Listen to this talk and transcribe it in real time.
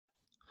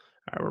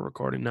All right, we're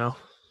recording now.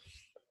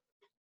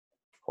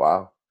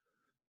 Wow.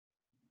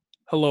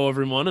 Hello,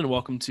 everyone, and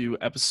welcome to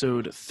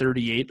episode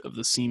 38 of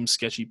the Seems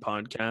Sketchy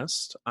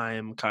podcast. I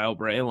am Kyle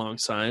Bray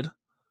alongside.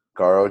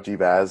 Garo G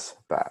Baz.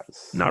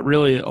 Not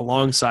really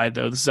alongside,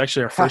 though. This is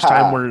actually our first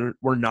time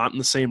we're not in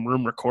the same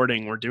room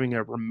recording. We're doing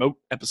a remote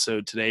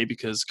episode today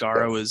because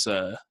Garo is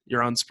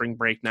you're on spring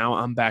break now.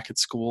 I'm back at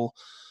school,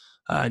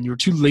 and you were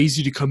too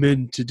lazy to come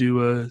in to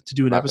do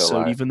an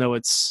episode, even though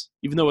it's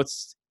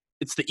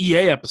the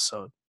EA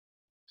episode.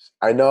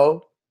 I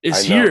know.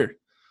 It's here.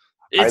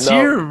 It's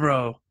here,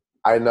 bro.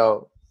 I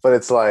know, but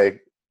it's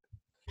like,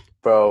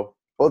 bro.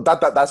 Well,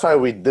 that's why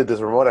we did this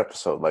remote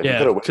episode. Like,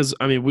 yeah, because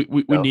I mean,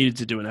 we needed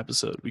to do an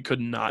episode. We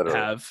could not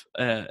have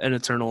an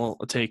Eternal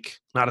a take,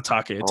 not a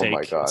take, a take. Oh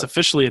my God. It's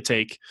officially a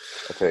take.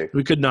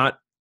 We could not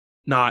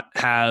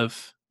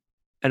have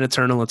an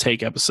Eternal a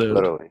take episode.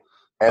 Literally.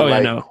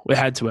 And no, we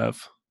had to have.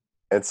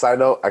 And side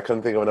note, I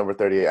couldn't think of a number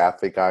 38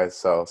 athlete, guys.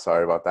 So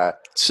sorry about that.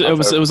 So it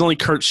was only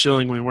Curt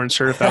Schilling. We weren't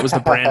sure if that was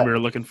the brand we were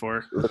looking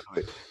for.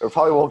 Literally. We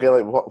probably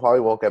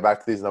won't get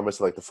back to these numbers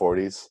to like the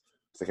 40s.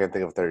 I can't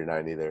think of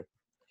 39 either.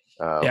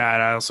 Yeah,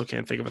 and I also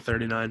can't think of a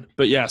 39.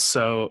 But yeah,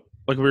 so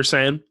like we were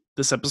saying,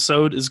 this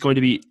episode is going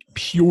to be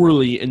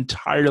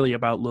entirely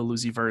about Lil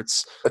Uzi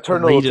Vert's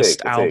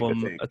latest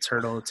album,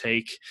 Eternal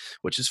Take,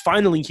 which is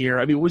finally here.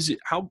 I mean,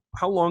 how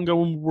long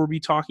ago were we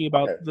talking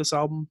about this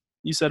album?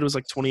 You said it was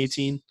like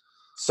 2018.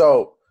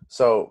 So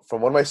from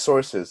one of my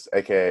sources,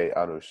 aka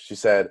Anush, she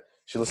said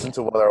she listened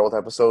to one of our old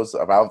episodes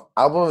about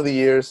album of the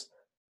years,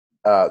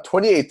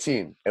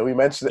 2018, and we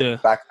mentioned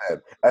it back then.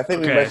 I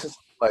think we mentioned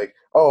like,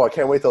 oh, I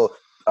can't wait till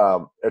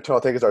Eternal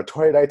Take is our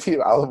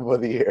 2019 album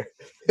of the year.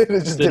 It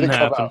just didn't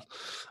come out.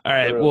 All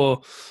right,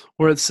 well,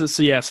 so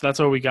that's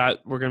what we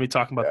got. We're going to be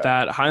talking about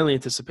that, highly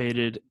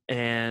anticipated,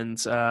 and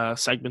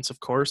segments, of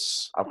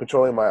course. I'm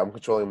controlling my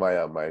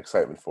my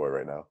excitement for it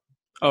right now.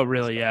 Oh,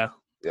 really? Yeah.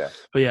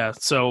 But yeah,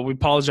 so we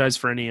apologize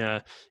for any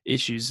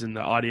issues in the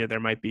audio there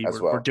might be.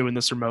 We're doing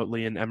this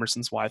remotely, and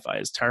Emerson's Wi-Fi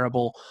is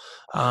terrible.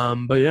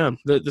 But yeah,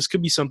 this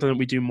could be something that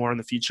we do more in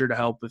the future to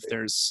help if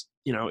there's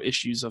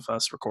issues of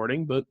us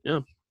recording. But yeah.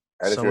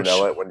 And if you're in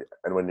LA,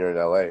 when you're in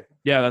LA.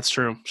 Yeah, that's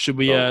true. Should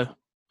we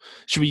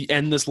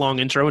end this long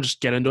intro and just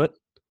get into it?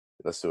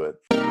 Let's do it.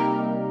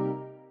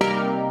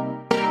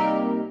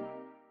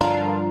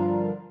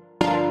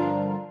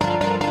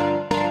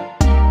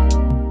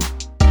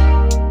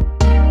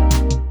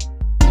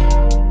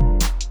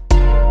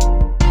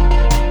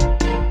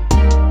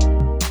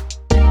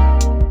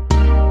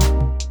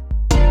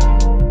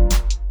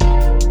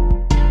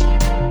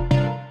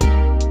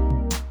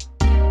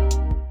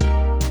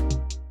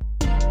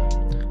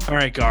 All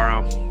right,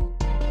 Garo.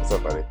 What's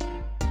up, buddy?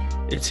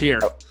 It's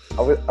here.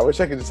 I wish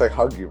I could just like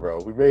hug you,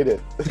 bro. We made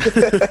it.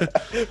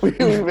 we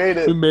made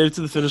it. We made it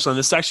to the finish line.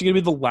 This is actually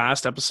gonna be the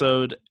last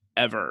episode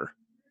ever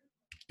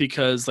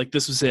because like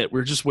this was it.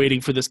 We were just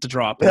waiting for this to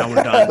drop, and now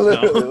we're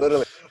done.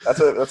 literally. That's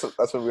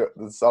what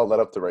it's all led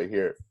up to right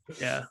here.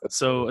 Yeah.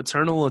 So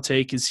Eternal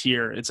Take is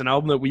here. It's an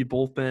album that we've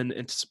both been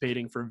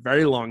anticipating for a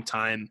very long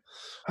time.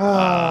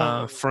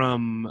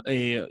 From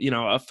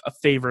a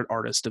favorite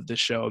artist of this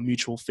show, a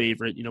mutual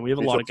favorite. We have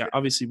a lot of guys.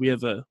 Obviously, we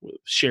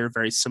share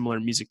very similar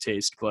music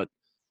taste, but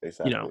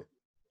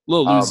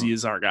Lil Uzi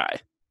is our guy.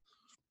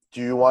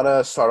 Do you want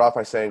to start off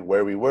by saying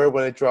where we were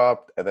when it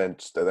dropped, and then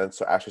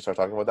actually start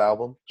talking about the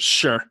album?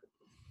 Sure.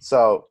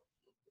 So,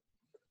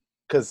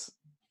 because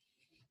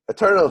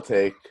Eternal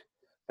Take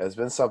has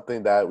been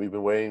something that we've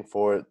been waiting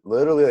for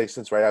literally like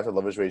since right after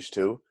Love Is Rage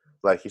 2.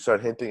 Like he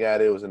started hinting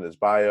at it. It was in his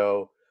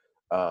bio.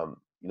 I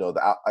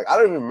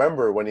don't even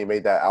remember when he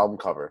made that album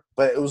cover,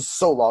 but it was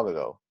so long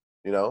ago,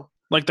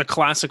 Like the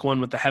classic one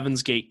with the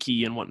Heaven's Gate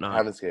key and whatnot.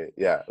 Heaven's Gate,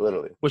 yeah,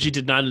 literally. Which he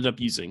did not end up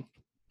using.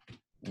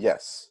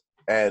 Yes,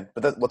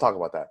 but we'll talk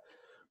about that.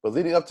 But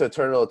leading up to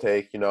Eternal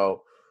Take,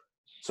 so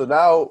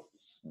now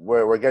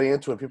we're getting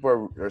into it.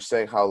 People are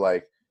saying how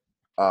like,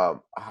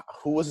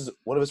 who was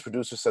one of his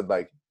producers said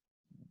like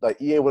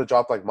EA would have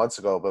dropped like months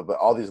ago, but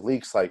all these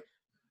leaks like.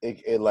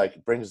 It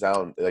like brings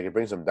them down,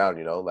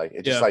 like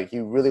it's just like he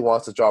really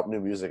wants to drop new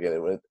music,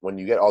 and when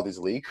you get all these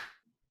leaks,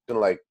 it's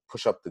gonna like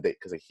push up the date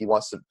because like, he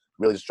wants to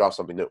really just drop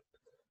something new.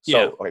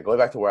 So going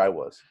back to where I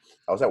was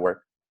at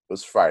work. It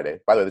was Friday.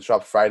 By the way, they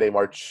dropped Friday,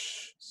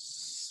 March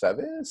 6.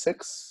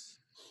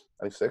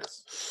 March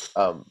 6,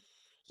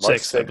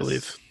 6th, I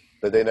believe.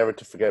 The day never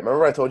to forget.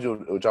 Remember I told you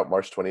it would drop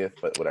March 20th,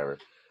 but whatever.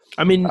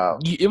 I mean,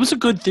 it was a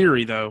good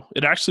theory, though.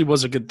 It actually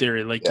was a good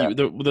theory. Like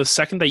the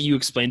second that you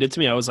explained it to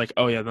me, I was like,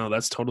 "Oh yeah, no,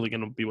 that's totally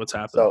going to be what's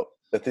happening." So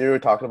the theory we're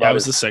talking about, it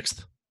was the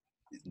 6th.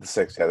 The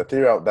 6th, yeah. The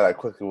theory that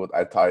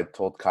I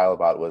told Kyle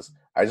about was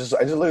I just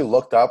literally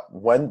looked up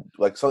when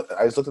I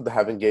just looked at the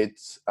Heaven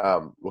Gates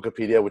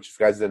Wikipedia, which if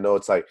you guys didn't know,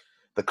 it's like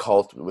the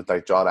cult with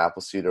like John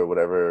Appleseed or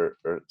whatever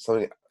or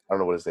something. I don't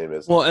know what his name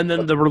is. Well, and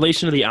then the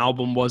relation to the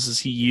album was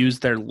he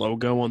used their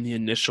logo on the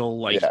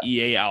initial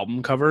EA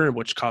album cover,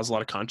 which caused a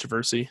lot of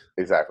controversy.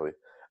 Exactly.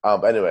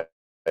 Anyway,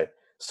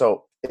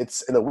 so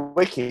it's in the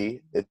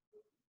wiki. It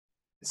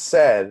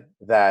said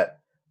that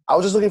I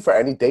was just looking for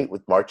any date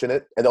with March in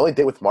it, and the only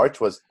date with March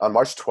was on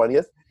March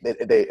 20th.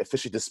 They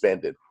officially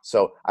disbanded.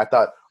 So I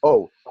thought,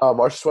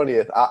 March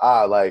 20th,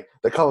 like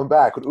they're coming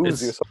back with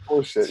Uzi or some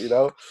bullshit, you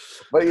know.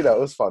 But it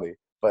was funny.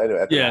 But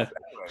anyway,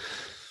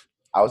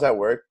 I was at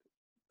work,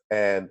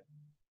 and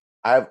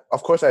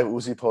of course I have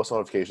Uzi post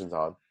notifications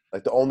on.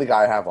 Like the only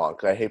guy I have on,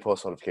 because I hate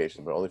post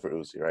notifications, but only for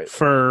Uzi, right?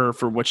 For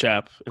which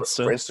app? For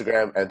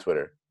Instagram and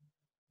Twitter.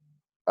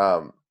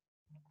 And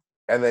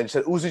then she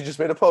said Uzi just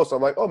made a post.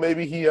 I'm like, oh,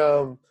 maybe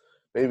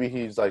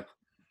he's like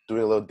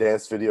doing a little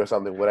dance video or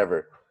something,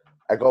 whatever.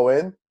 I go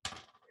in,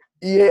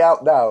 EA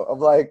out now. I'm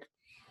like,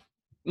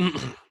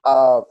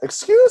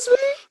 excuse me?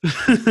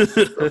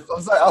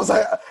 I was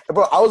like,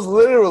 bro, I was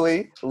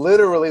literally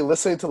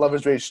listening to Love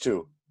is Rage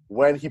 2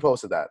 when he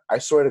posted that. I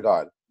swear to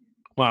God.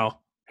 Wow.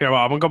 Here,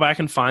 I'm going to go back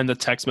and find the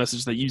text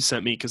message that you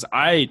sent me because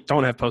I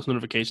don't have post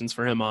notifications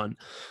for him on.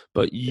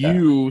 But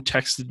you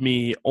texted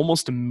me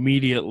almost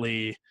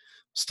immediately,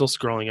 still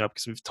scrolling up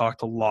because we've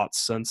talked a lot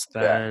since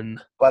then.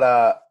 Yeah.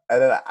 But,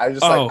 and then I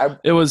just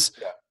it was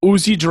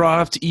Uzi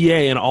dropped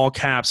EA in all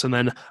caps and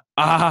then in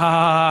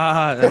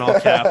all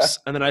caps.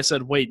 And then I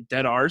said, wait,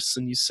 dead arse?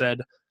 And you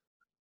said,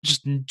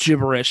 just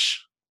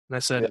gibberish. And I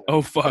said,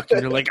 oh, fuck.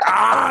 And you're like,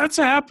 it's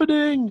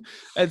happening.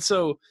 And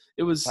so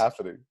it was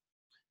happening.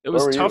 It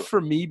was tough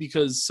for me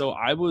because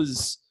I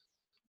was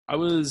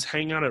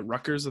hanging out at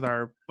Rutgers with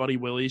our buddy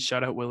Willie.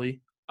 Shout out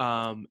Willie.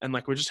 And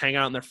like we're just hanging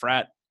out in their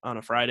frat on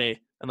a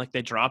Friday, and like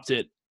they dropped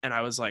it, and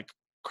I was like,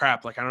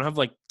 crap, like I don't have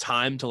like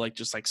time to like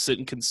just like sit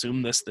and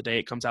consume this the day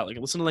it comes out. Like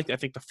listen to like I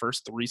think the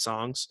first 3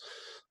 songs,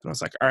 and I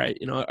was like, all right,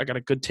 I got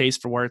a good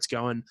taste for where it's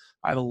going.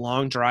 I have a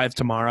long drive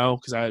tomorrow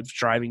because I was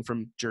driving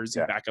from Jersey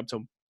back up to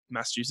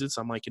Massachusetts.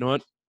 I'm like, you know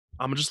what?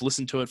 I'm gonna just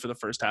listen to it for the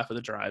first half of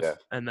the drive,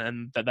 and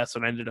then that's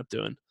what I ended up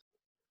doing.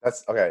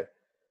 That's okay.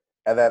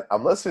 And then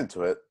I'm listening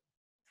to it.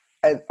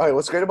 And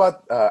what's great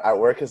about at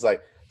work is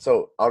like,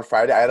 so on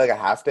Friday I had like a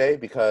half day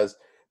because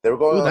they were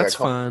going on like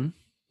fun.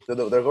 They're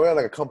going on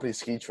like a company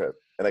ski trip.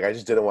 And like I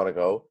just didn't want to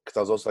go because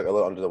I was also like a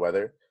little under the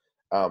weather.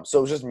 So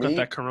it was just me. Got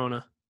that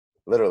corona.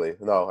 Literally.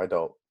 No, I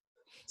don't.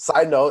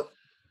 Side note,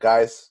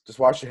 guys, just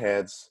wash your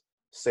hands.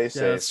 Stay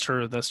safe.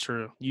 That's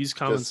true. Use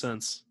common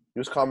sense.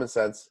 Use common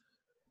sense.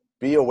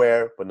 Be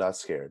aware but not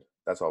scared.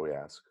 That's all we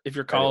ask. If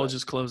your college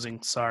is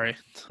closing, sorry.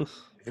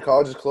 If your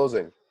college is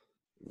closing,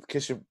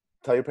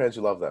 tell your parents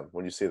you love them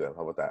when you see them.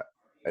 How about that?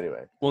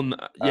 Anyway. Well,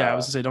 I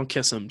was gonna say don't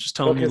kiss them. Just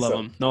tell them you love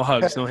them. No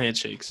hugs, no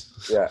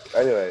handshakes. Yeah.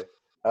 Anyway,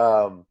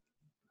 so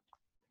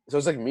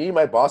it's like me,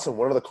 my boss, and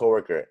one other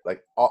coworker.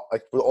 Like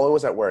we're the only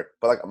ones at work,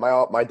 but like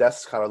my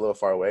desk is kind of a little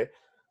far away.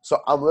 So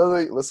I'm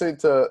literally listening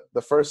to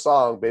the first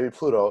song, Baby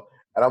Pluto,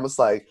 and I'm just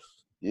like,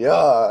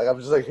 like, I'm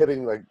just like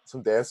hitting like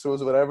some dance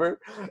moves or whatever,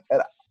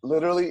 and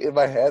literally in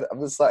my head, I'm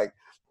just like,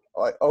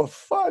 oh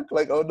fuck,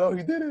 like oh no,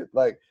 he did it,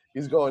 like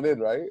he's going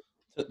in, right?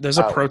 There's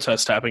a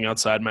protest happening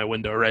outside my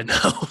window right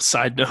now.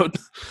 Side note,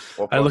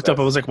 I looked up,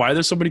 I was like, why are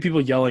there so many people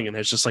yelling? And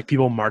there's just like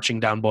people marching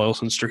down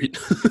Boylston Street.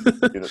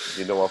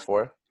 you know what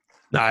for?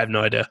 No, I have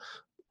no idea.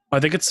 I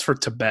think it's for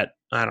Tibet.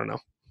 I don't know,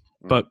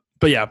 but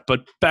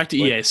back to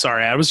EA.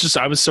 Sorry, I was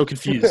so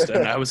confused,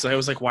 and I was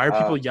like, why are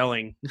people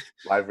yelling?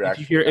 Live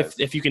reaction.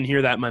 If you can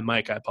hear that in my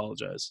mic, I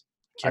apologize.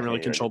 Can't really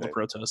control the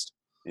protest.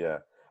 Yeah,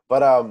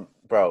 but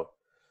bro,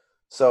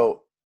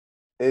 so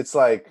it's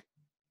like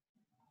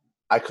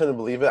I couldn't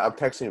believe it. I'm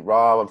texting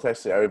Rob. I'm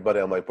texting everybody.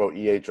 I'm like, bro,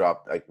 EA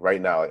dropped like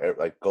right now.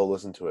 Like go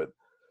listen to it.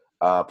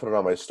 Put it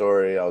on my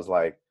story. I was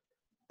like,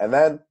 and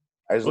then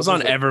I just it was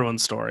on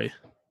everyone's story.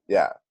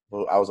 Yeah,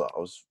 well,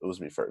 it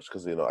was me first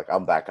because like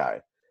I'm that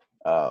guy.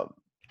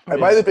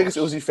 Am I the biggest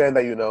Uzi fan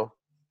that you know?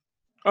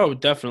 Oh,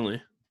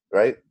 definitely.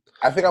 Right?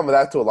 I think I'm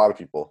that to a lot of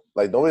people.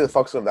 Like nobody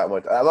fucks with him that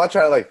much. I'm not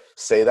trying to like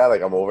say that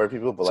like I'm over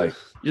people, but like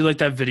you like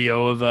that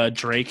video of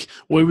Drake.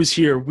 Well, it was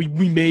here. We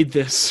made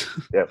this.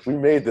 Yeah, we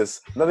made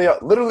this. None of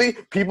y'all, literally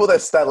people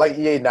that like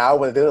EA now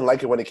when they didn't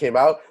like it when it came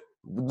out.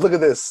 Look at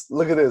this.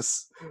 Look at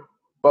this.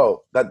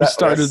 Bro, that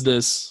started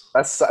this.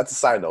 That's a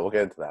side note. We'll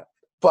get into that.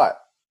 But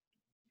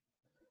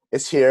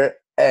it's here,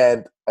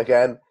 and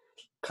again,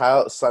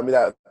 Kyle sent me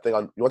that thing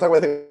on. You want to talk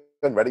about the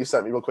thing on Reddit? You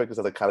sent me real quick because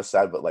it's like kind of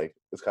sad, but like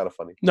it's kind of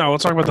funny. No, we'll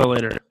talk about that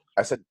later.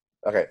 I said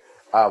okay,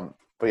 but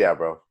yeah,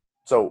 bro.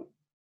 So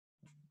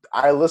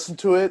I listened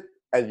to it,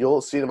 and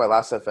you'll see it in my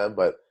last FM,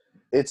 but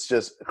it's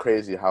just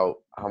crazy how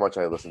much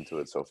I listened to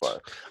it so far.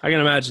 I can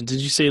imagine.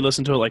 Did you say you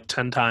listened to it like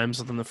 10 times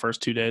within the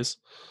first 2 days?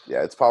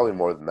 Yeah, it's probably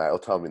more than that. It'll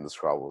tell me in the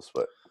scrabbles,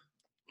 but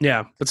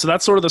yeah. But so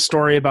that's sort of the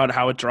story about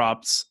how it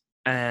dropped.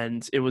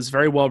 And it was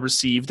very well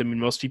received. I mean,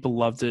 most people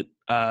loved it.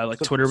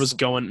 Twitter was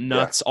going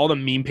nuts. Yeah. All the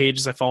meme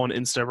pages I follow on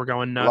Insta were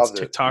going nuts.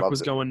 TikTok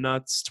was going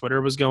nuts.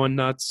 Twitter was going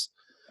nuts.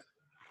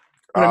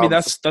 But I mean,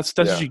 that's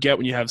what you get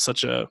when you have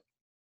such a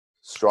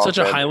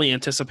highly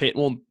anticipated.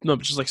 Well, no,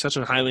 but just like such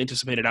a highly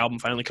anticipated album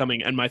finally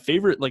coming. And my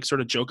favorite like sort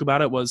of joke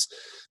about it was,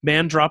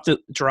 man dropped it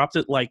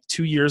like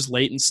 2 years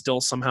late and still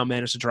somehow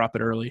managed to drop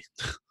it early.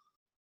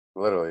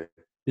 Literally.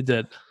 It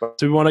did.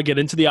 Do we want to get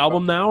into the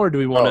album now, or do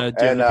we want to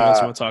do anything else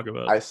you want to talk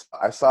about?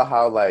 I saw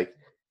how like,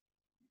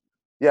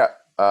 yeah,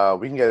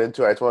 we can get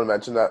into it. I just want to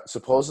mention that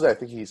supposedly, I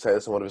think he said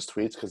this in one of his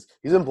tweets because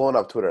he's been blowing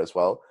up Twitter as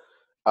well.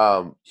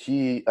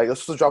 He like it was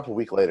supposed to drop a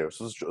week later. It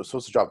was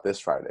supposed to drop this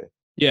Friday.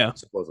 Yeah,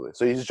 supposedly.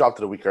 So he just dropped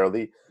it a week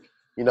early,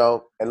 you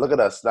know. And look at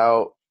us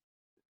now.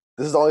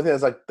 This is the only thing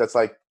that's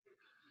like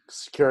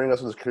securing us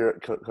from this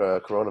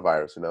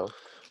coronavirus, you know.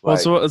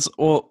 Like,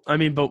 I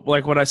mean, but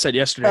like what I said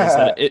yesterday is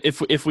that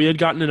if we had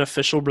gotten an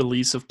official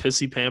release of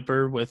Pissy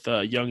Pamper with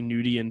Young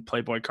Nudie and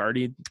Playboy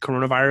Cardi,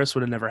 coronavirus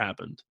would have never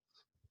happened.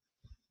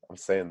 I'm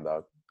saying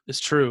that. It's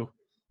true.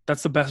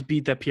 That's the best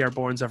beat that Pierre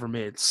Bourne's ever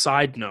made.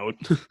 Side note.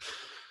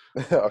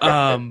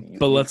 Okay.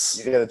 But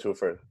let's get into it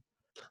first.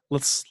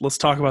 Let's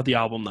talk about the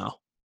album now.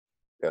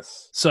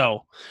 Yes.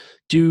 So,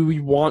 do we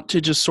want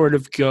to just sort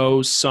of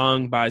go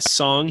song by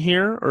song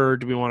here, or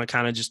do we want to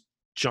kind of just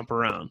jump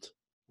around?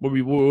 What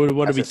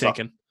are we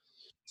thinking?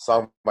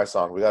 Song by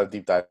song. We got to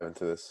deep dive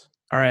into this.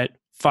 All right.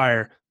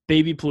 Fire.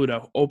 Baby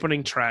Pluto,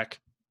 opening track.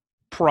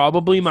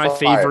 Probably my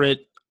favorite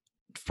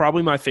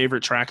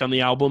track on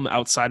the album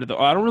outside of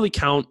I don't really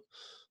count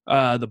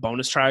the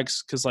bonus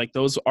tracks because like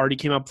those already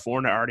came out before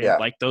and I already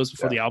liked those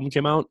before the album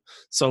came out.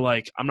 So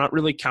like I'm not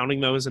really counting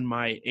those in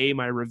my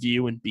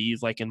review and B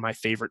like in my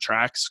favorite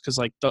tracks because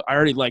like I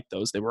already liked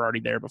those. They were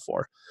already there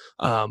before.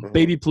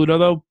 Baby Pluto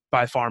though,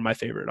 by far my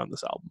favorite on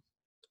this album.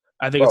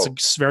 I think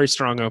it's a very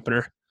strong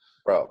opener.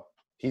 Bro,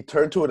 he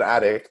turned to an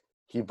addict.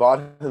 He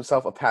bought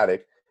himself a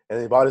paddock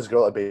and he bought his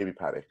girl a baby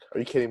paddock. Are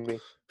you kidding me?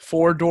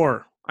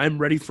 4-door. I'm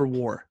ready for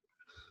war.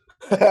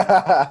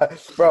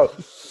 Bro,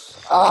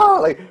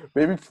 like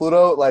Baby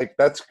Pluto, like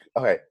that's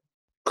okay.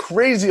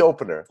 Crazy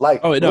opener,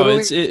 like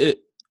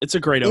it's a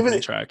great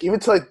opening track. Even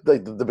to like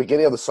the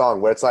beginning of the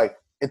song where it's like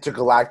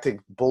intergalactic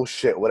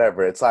bullshit,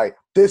 whatever. It's like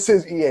this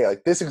is EA,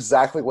 like this is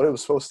exactly what it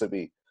was supposed to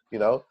be, you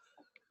know.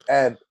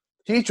 And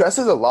he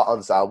dresses a lot on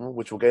this album,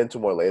 which we'll get into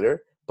more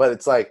later. But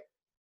it's like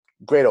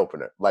great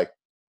opener, like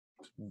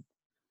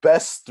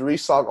best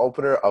 3-song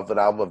opener of an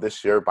album of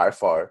this year by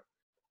far.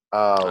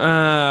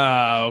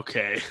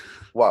 Okay.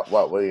 What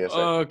are you gonna say?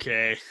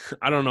 Okay,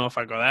 I don't know if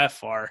I go that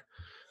far.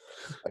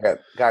 Okay,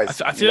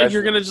 guys. I feel like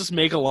you're gonna just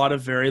make a lot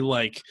of very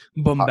like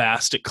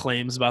bombastic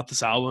claims about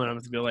this album, and I'm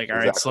gonna be like, all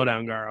right, slow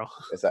down, Garo.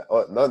 Is that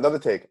another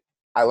take?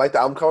 I like the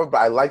album cover, but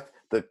I like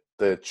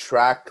the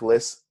track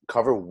list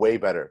cover way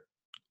better.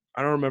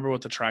 I don't remember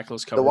what the track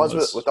list cover was. The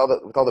ones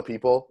with all the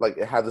people, like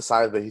it had the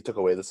signs, but he took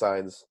away the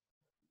signs.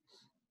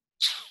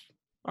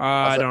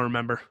 I don't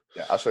remember.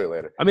 Yeah, I'll show you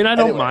later. I mean, I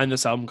don't mind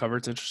this album cover.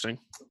 It's interesting.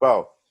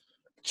 Bro,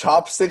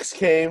 Chopsticks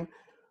came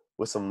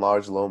with some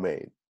large lo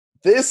mein.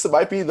 This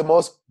might be the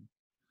most,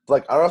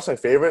 like, I don't know if it's my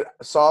favorite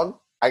song.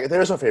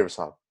 There's no favorite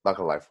song. Not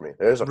gonna lie for me.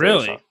 There's no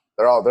favorite song.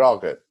 They're all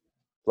good.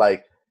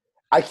 Like,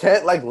 I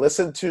can't like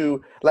listen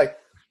to like.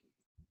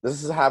 This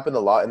has happened a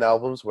lot in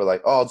albums where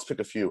like, oh, I'll just pick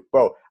a few.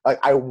 Bro, like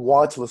I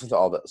want to listen to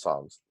all the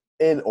songs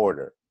in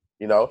order,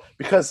 you know?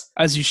 Because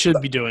as you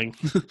should be doing.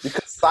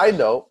 Because side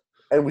note,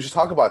 and we should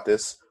talk about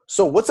this.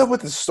 So what's up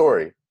with this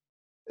story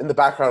in the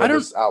background of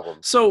this album?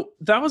 So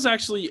that was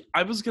actually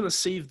I was gonna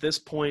save this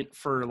point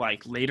for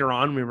like later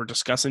on. We were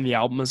discussing the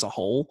album as a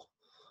whole.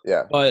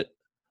 Yeah. But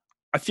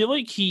I feel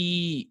like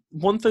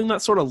one thing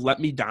that sort of let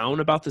me down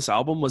about this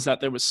album was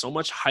that there was so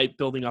much hype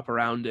building up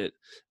around it.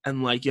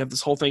 And like, you have this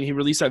whole thing, he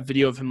released that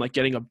video of him like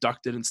getting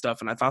abducted and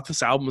stuff. And I thought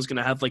this album was going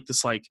to have like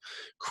this like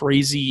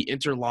crazy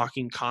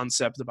interlocking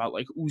concept about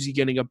like Uzi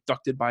getting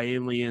abducted by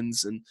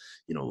aliens and,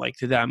 you know, like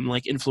them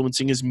like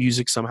influencing his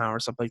music somehow or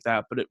something like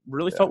that. But it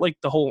really felt like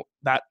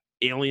that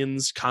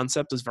aliens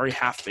concept was very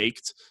half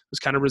baked. It was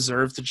kind of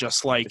reserved to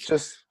just like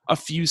a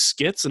few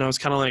skits. And I was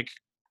kind of like,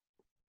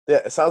 yeah,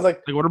 it sounds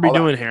like what are we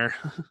doing here?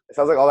 It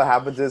sounds like all that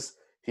happens is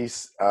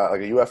he's like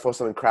a UFO,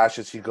 something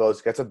crashes, he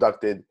gets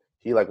abducted,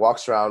 he like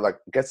walks around, like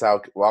gets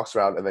out, walks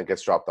around, and then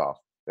gets dropped off.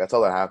 That's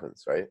all that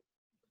happens, right?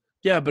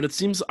 Yeah, but it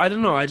seems I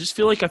don't know. I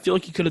feel like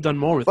you could have done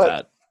more with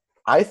that.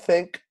 I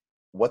think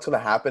what's going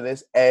to happen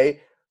is the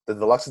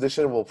deluxe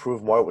edition will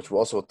prove more, which we'll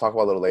also talk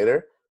about a little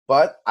later.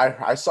 But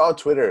I saw on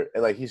Twitter,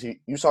 and like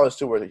you saw this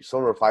too, where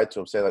someone replied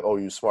to him saying like, "Oh,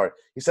 you smart."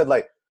 He said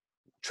like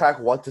track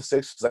 1 to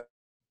 6 is like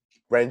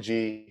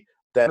Renji.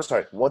 Then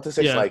 1 to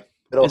 6 like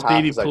middle half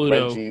Baby is like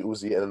Pluto. Renji,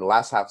 Uzi, and then the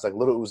last half is like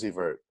Little Uzi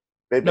Vert.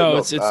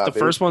 It's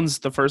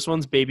the first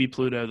one's Baby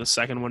Pluto, the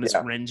second one is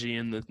Renji,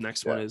 and the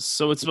next one is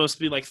so it's supposed to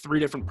be like 3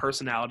 different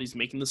personalities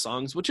making the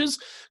songs, which is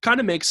kind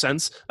of makes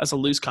sense as a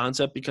loose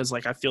concept because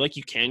like I feel like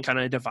you can kind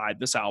of divide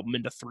this album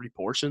into 3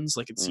 portions.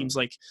 Like it seems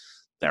like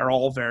they're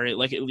all very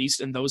like at least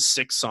in those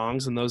 6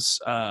 songs and those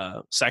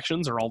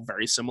sections are all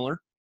very similar.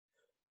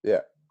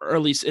 Yeah. Or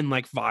at least in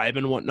like vibe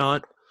and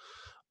whatnot.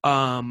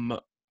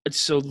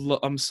 So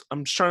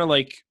I'm trying to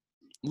like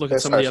look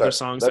at some of the other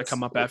songs that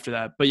come up after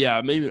that. But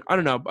yeah, maybe I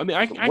don't know. I mean,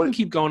 I can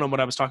keep going on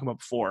what I was talking about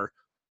before,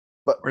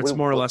 but where it's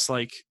more or less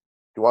like.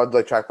 You wanted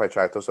like track by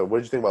track though. So what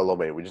did you think about Lo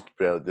Mein? We just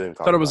didn't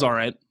talk. Thought it was all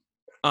right.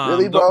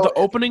 Really, bro? The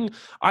opening,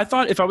 I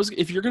thought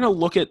if you're gonna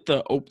look at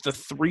the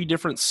 3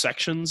 different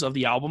sections of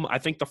the album, I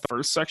think the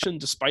first section,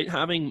 despite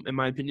having, in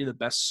my opinion, the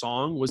best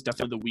song, was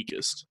definitely the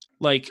weakest.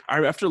 Like,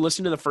 after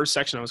listening to the first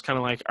section, I was kind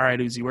of like, all right,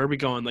 Uzi, where are we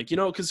going? Like,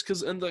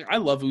 because I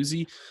love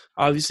Uzi.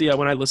 Obviously,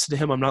 when I listen to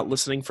him, I'm not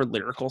listening for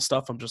lyrical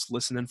stuff. I'm just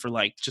listening for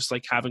just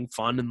having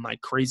fun and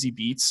like crazy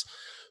beats.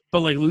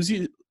 But like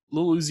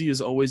Lil Uzi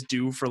is always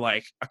due for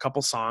like a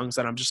couple songs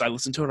that I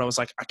listened to it. I was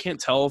like, I can't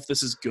tell if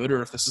this is good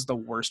or if this is the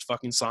worst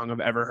fucking song I've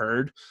ever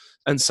heard.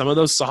 And some of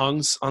those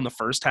songs on the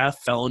first half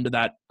fell into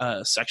that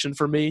section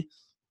for me.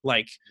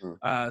 Like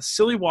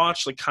Silly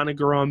Watch, like kind of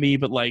grew on me,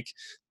 but like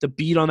the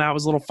beat on that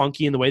was a little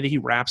funky and the way that he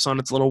raps on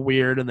it's a little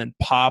weird. And then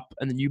Pop,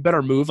 and then You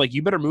Better Move. Like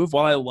You Better Move,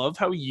 while I love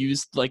how he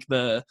used like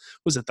the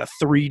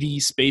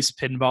 3D space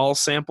pinball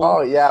sample.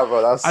 Oh yeah,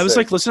 bro. I was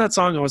like listening to that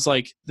song. I was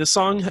like, this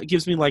song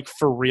gives me like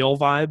For Real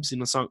vibes.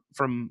 Song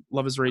from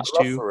Love Is Rage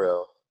 2. For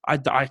Real.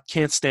 I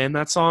can't stand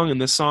that song,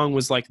 and this song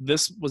was like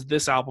this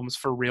album's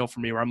For Real for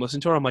me. Where I'm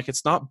listening to it, I'm like,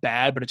 it's not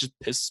bad, but it just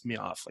pisses me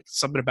off. Like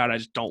something about it I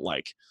just don't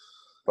like.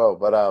 Bro,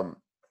 but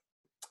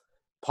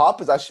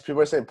Pop is actually,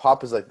 people are saying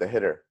Pop is like the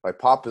hitter. Like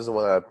Pop is the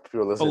one that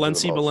people listen to the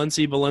most.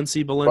 Balenci,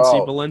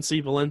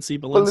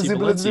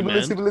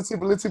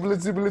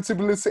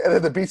 and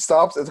then the beat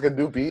stops. It's like a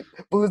new beat.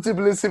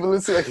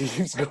 Balenci, like he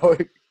keeps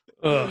going.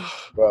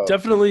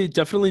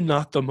 Definitely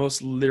not the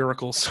most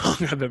lyrical song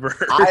I've ever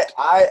heard.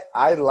 I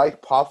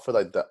like Pop for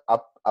like the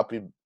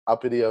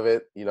uppity of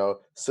it.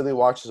 Silly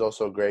Watch is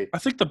also great. I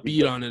think the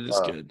beat on it is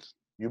good.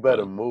 You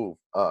Better Move.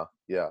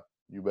 Yeah.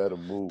 You Better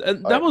Move.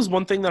 And that was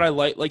one thing that I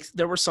liked. Like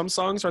there were some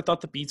songs where I thought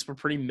the beats were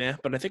pretty meh,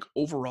 but I think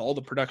overall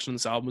the production of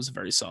this album was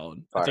very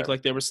solid. I think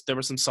like there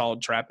were some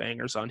solid trap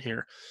bangers on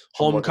here.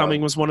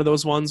 Homecoming was one of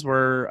those ones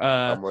where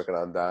I'm working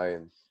on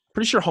dying.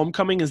 Pretty sure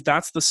Homecoming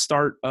that's the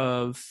start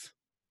of,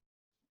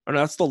 or no,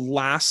 that's the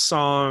last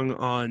song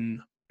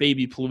on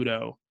Baby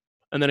Pluto,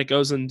 and then it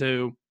goes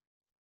into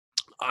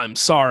I'm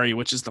Sorry,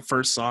 which is the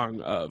first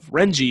song of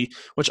Renji,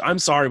 which I'm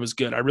Sorry was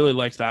good. I really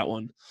liked that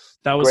one.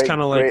 That was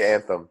kind of like great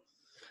anthem.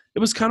 It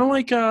was kind of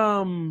like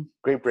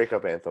great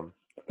breakup anthem.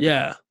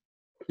 Yeah,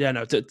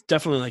 no,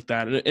 definitely like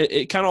that. And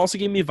it kind of also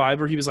gave me a vibe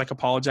where he was like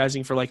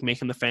apologizing for like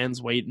making the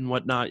fans wait and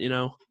whatnot.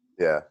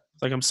 Yeah.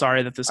 Like I'm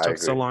sorry that this took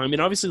so long. I mean,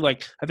 obviously,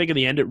 like I think in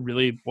the end it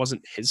really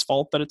wasn't his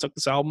fault that it took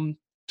this album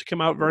to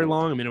come out very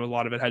long. I mean, a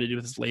lot of it had to do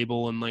with his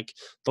label and like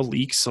the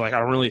leaks. So like I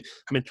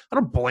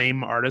don't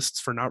blame artists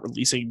for not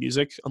releasing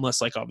music unless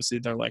like obviously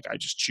they're like, I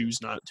just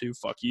choose not to,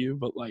 fuck you.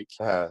 But like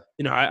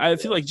I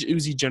feel like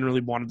Uzi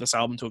generally wanted this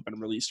album to have been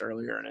released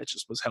earlier and it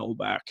just was held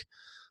back.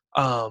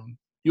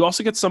 You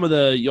also get some of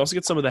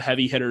the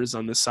heavy hitters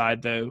on this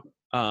side though,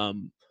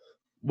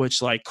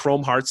 which like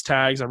Chrome Hearts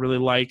tags I really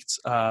liked.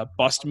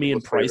 Bust Me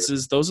and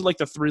Prices. Those are like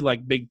the 3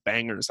 like big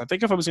bangers. I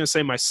think if I was gonna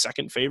say my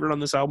second favorite on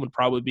this album would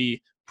probably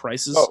be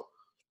Prices. Oh,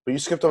 but you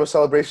skipped over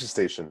Celebration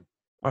Station.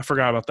 I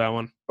forgot about that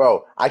one.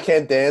 Bro, I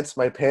can't dance.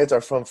 My pants are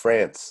from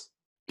France.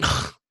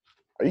 Are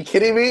you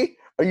kidding me?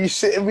 Are you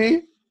shitting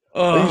me?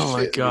 Oh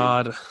my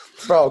god. Me?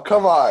 Bro,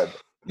 come on.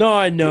 No,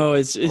 I know.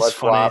 It's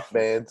funny. Rock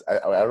bands. I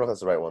don't know if that's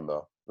the right one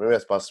though. Maybe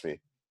that's Bust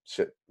Me.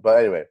 Shit. But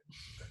anyway.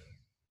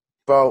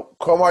 Bro,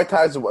 Chrome Heart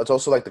Tags is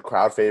also like the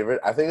crowd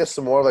favorite. I think it's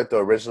some more like the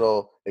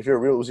original. If you're a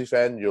real Uzi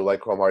fan, you'll like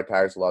Chrome Heart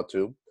Tags a lot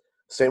too.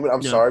 Same with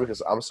I'm Sorry,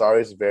 because I'm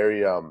Sorry is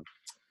very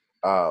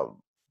Love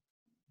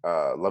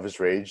Is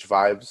Rage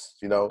vibes,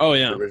 Oh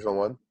yeah, the original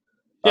one.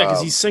 Yeah,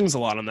 because he sings a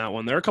lot on that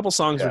one. There are a couple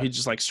songs where he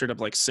just like straight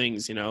up like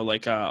sings,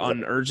 like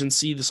on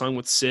Urgency, the song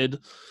with Sid,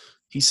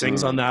 he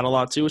sings on that a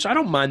lot too, which I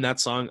don't mind that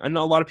song. I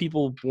know a lot of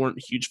people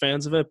weren't huge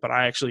fans of it, but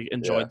I actually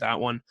enjoyed that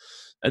one.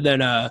 And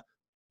then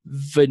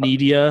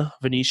Venetia.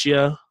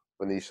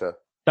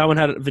 That one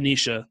had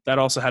Venetia. That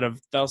also had a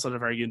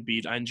very good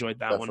beat. I enjoyed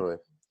that one.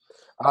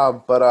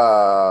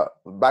 But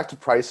back to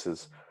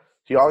Prices.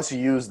 He obviously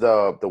used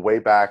the Way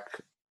Back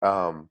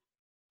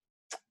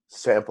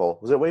sample.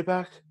 Was it Way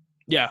Back?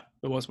 Yeah,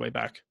 it was Way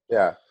Back.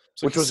 Yeah,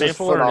 so which was a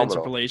sample or an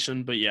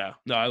interpolation, but yeah,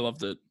 no, I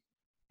loved it.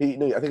 I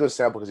think it was a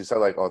sample because he said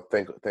like, "Oh,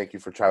 thank you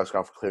for Travis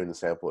Scott for clearing the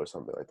sample" or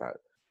something like that.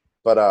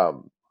 But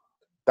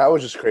that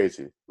was just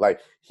crazy. Like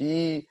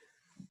if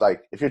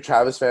you're a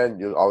Travis fan,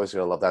 you're always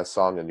gonna love that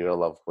song and you're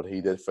gonna love what he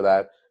did for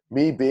that.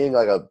 Me being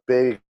like a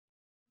big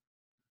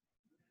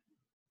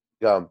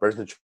Birds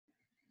in the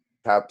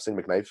Trap Sing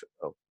McKnife.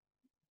 Oh,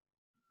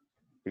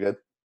 you good?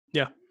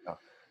 Yeah. Oh.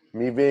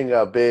 Me being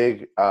a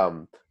big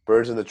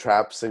Birds in the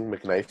Trap Sing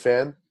McKnife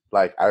fan,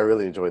 like I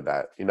really enjoyed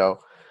that, and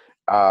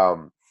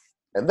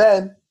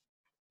then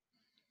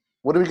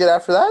what do we get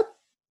after that?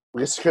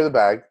 We get Secure the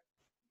Bag,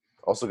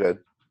 also good.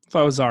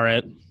 That was all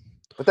right.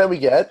 But then we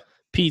get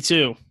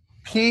P2.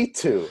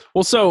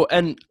 Well, so,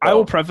 and I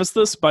will preface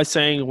this by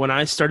saying when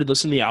I started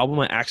listening to the album,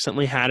 I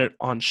accidentally had it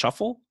on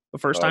shuffle the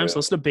first time. So I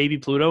listened to Baby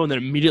Pluto, and then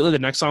immediately the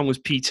next song was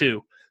P2.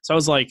 So I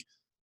was like,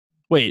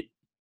 wait,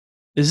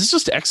 is this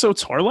just EXO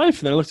Tour Life?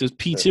 And then I looked at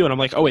P2, and I'm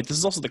like, oh, wait, this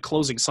is also the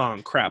closing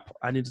song. Crap,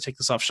 I need to take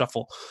this off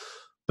shuffle.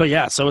 But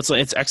yeah, so it's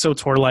EXO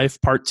Tour Life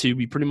Part 2.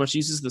 He pretty much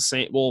uses the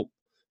same – well,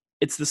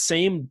 it's the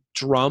same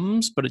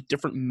drums, but a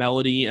different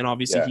melody. And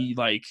obviously he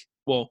a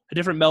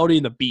different melody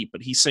in the beat,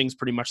 but he sings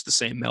pretty much the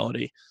same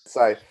melody. It's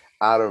like,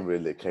 I don't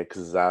really care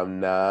because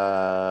I'm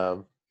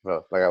numb.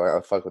 Bro,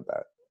 I fuck with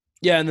that.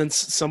 Yeah, and then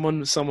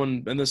someone,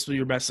 and this was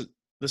your message.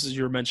 This is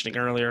you were mentioning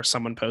earlier.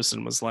 Someone posted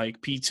and was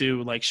like,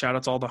 P2, like, shout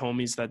out to all the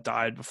homies that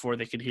died before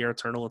they could hear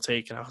Eternal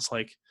Take. And I was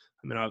like,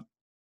 I was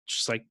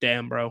just like,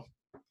 damn, bro.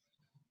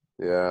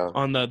 Yeah.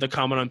 On the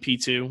comment on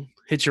P2,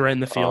 hits you right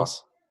in the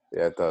feels.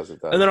 Yeah, it does.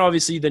 And then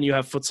obviously, then you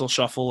have Futsal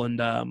Shuffle and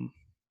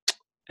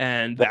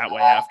That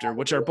Way After,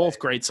 which are both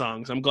great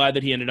songs. I'm glad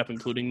that he ended up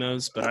including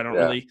those, but I don't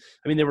really.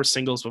 I mean, they were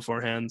singles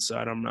beforehand, so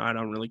I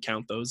don't really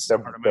count those.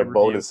 They're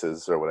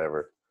bonuses or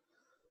whatever.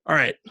 All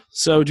right.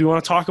 So, do you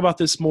want to talk about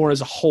this more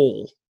as a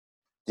whole?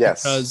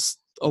 Yes. Because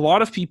a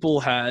lot of people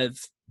have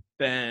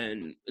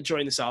been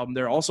enjoying this album.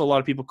 There are also a lot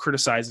of people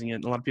criticizing it,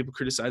 and a lot of people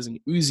criticizing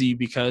Uzi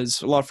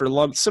because a lot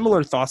of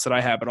similar thoughts that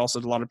I have, but also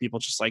a lot of people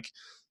just like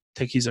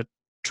think he's a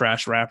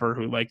trash rapper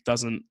who like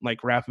doesn't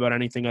like rap about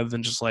anything other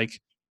than just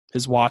like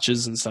his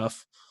watches and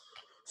stuff.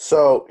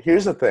 So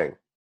here's the thing.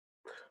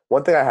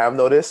 One thing I have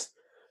noticed,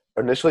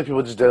 initially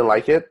people just didn't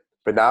like it,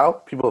 but now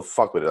people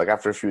fuck with it. Like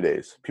after a few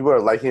days, people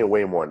are liking it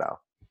way more now.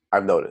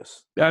 I've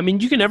noticed. I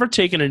mean, you can never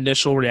take an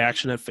initial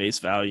reaction at face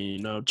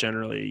value,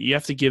 generally. You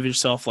have to give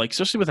yourself, like,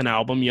 especially with an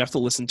album, you have to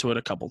listen to it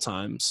a couple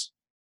times.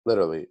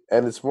 Literally.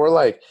 And it's more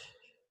like,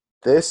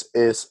 this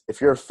is,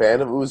 if you're a fan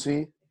of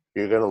Uzi,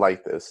 you're going to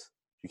like this.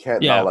 You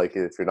can't not like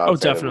it if you're not a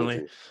fan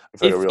definitely.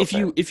 of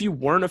Uzi. If you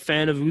weren't a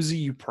fan of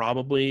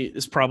Uzi,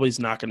 this probably is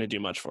not going to do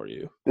much for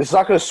you. It's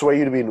not going to sway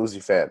you to be an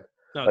Uzi fan.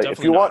 No, like,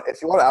 if you want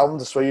an album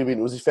to sway you to be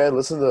an Uzi fan,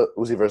 listen to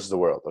Uzi versus the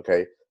World,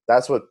 okay?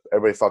 That's what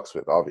everybody fucks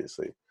with,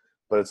 obviously.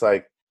 But it's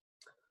like,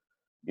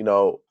 I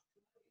don't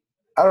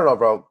know,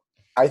 bro.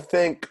 I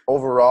think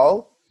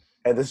overall,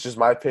 and this is just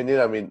my opinion,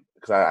 I mean,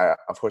 because I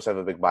of course have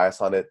a big bias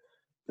on it,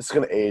 this is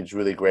going to age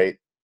really great.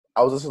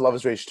 I was listening to Love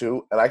is Rage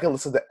 2, and I can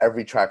listen to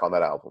every track on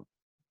that album.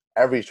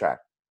 Every track.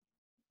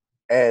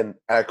 And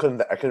I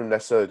couldn't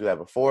necessarily do that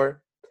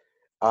before.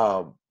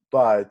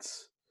 But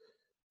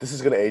this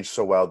is going to age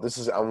so well. I'm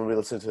going to be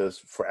listening to this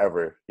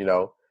forever, And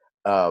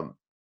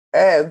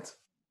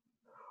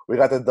we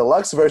got the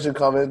deluxe version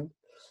coming.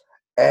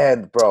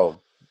 And bro,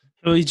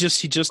 well, he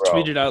just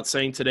tweeted out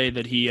saying today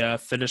that he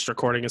finished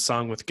recording a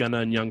song with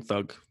Gunna and Young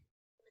Thug.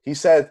 He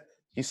said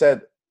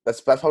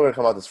that's probably gonna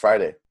come out this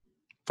Friday.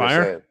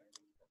 Fire.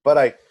 But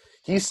like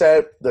he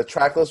said, the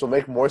track list will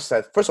make more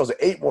sense. First of all,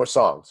 there's 8 more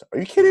songs. Are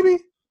you kidding me?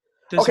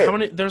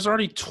 There's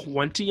already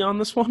 20 on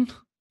this one.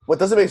 What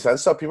doesn't make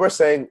sense? So people are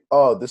saying,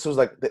 oh, this was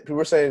like people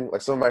were saying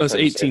like some of my friends.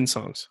 There's 18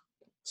 songs.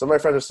 Some of my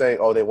friends are saying,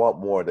 oh, they want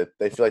more. That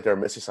they feel like they're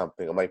missing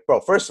something. I'm like, bro,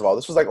 first of all,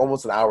 this was like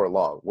almost an hour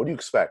long. What do you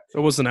expect? It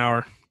was an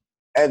hour.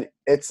 And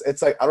it's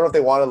like, I don't know if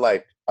they want to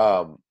like,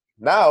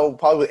 now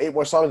probably 8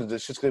 more songs,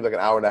 it's just going to be like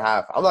an hour and a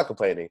half. I'm not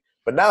complaining.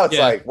 But now it's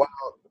like, wow,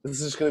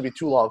 this is just going to be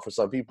too long for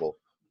some people.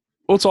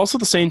 Well, it's also at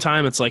the same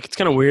time, it's like, it's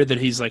kind of weird that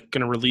he's like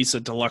going to release a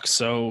deluxe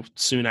so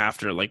soon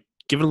after. Like,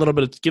 give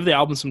the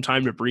album some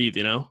time to breathe,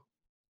 Yeah,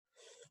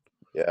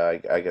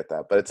 I get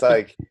that. But it's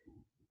like,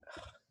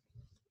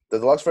 the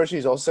deluxe version,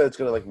 he's also said it's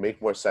gonna like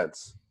make more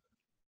sense,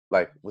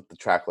 like with the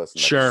track list.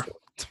 And, sure.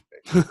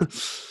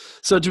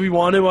 So, do we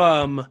want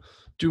to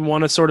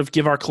sort of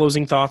give our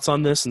closing thoughts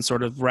on this and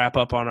sort of wrap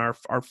up on our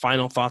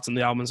final thoughts on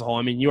the album as a whole?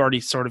 I mean, you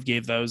already sort of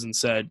gave those and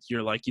said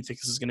you think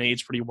this is gonna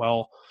age pretty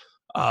well.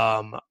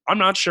 I'm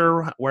not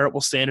sure where it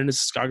will stand in his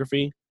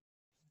discography.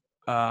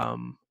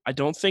 I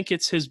don't think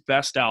it's his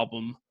best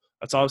album.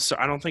 I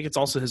don't think it's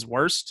also his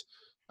worst.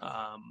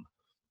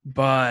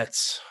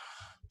 But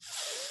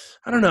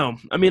I don't know.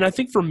 I mean, I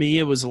think for me,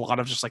 it was a lot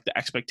of just like the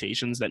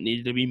expectations that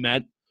needed to be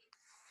met.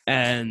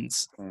 And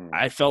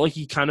I felt like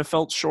he kind of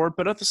fell short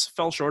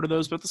of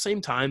those. But at the same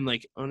time,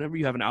 like whenever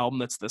you have an album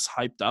that's this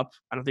hyped up,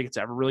 I don't think it's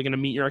ever really going to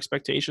meet your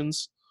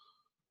expectations.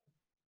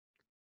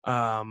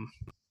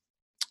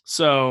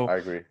 So I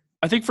agree.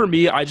 I think for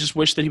me, I just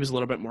wish that he was a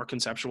little bit more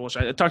conceptual. Which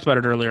I talked about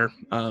it earlier,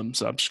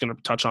 so I'm just going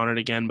to touch on it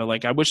again. But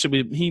like, I wish that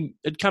he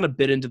had kind of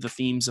bit into the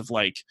themes of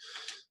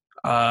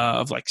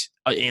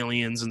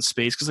aliens and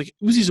space, because like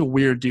Uzi's a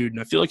weird dude,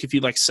 and I feel like if he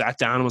like sat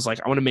down and was like,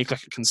 I want to make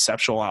like a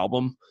conceptual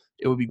album,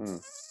 it would be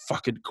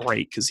fucking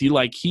great, because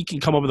he can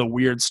come up with a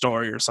weird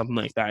story or something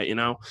like that,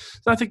 So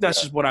I think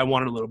that's just what I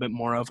wanted a little bit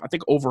more of. I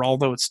think overall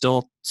though, it's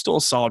still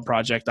a solid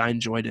project. I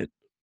enjoyed it.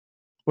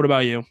 What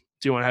about you?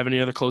 Do you want to have any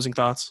other closing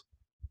thoughts?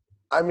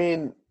 I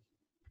mean,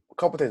 a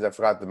couple things I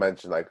forgot to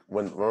mention. Like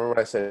remember when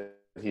I said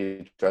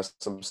he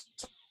addressed some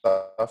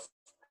stuff?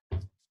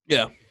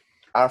 Yeah.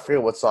 I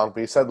forget what song, but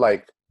he said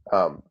like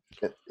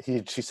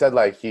he said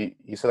like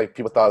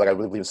people thought like I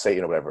really believe in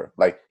Satan or whatever.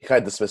 Like he kind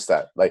of dismissed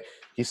that. Like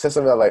he said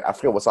something like, I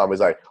forget what song, but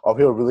he's like, oh,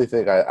 people really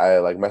think I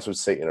like mess with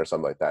Satan or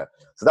something like that.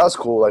 So that was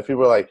cool. Like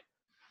people were like,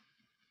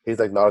 he's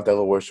like not a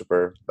devil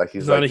worshiper. Like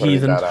he's not like a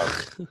heathen. That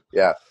out.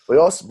 Yeah, but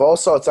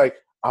also it's like,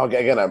 oh,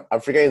 again,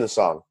 I'm forgetting the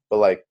song, but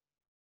like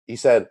he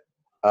said,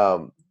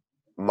 my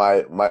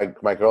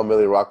girl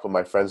Millie Rock, but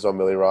my friends don't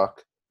Millie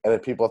Rock, and then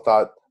people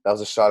thought that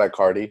was a shot at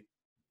Cardi.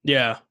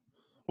 Yeah.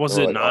 Was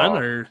it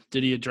not, or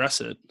did he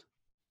address it?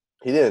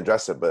 He didn't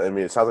address it, but I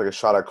mean, it sounds like a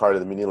shot at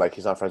Cardi, meaning like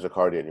he's not friends with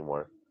Cardi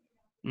anymore.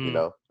 You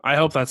know? I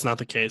hope that's not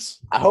the case.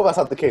 I hope that's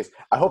not the case.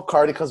 I hope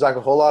Cardi comes back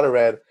a whole lot of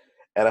red,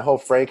 and I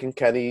hope Frank and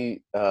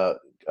Kenny,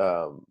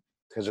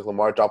 Kendrick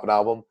Lamar drop an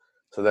album,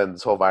 so then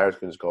this whole virus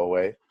can just go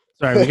away.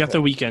 Sorry, we got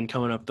the weekend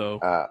coming up, though.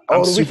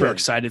 I'm super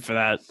excited for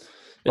that.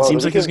 It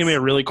seems like it's going to be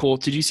a really cool –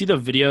 did you see the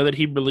video that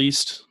he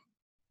released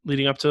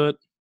leading up to it?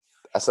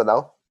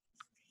 SNL?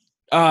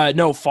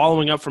 No,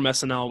 following up from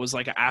SNL was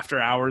like an after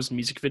hours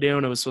music video,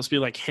 and it was supposed to be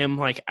like him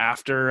like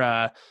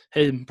after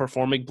him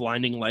performing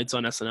Blinding Lights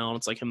on SNL, and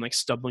it's like him like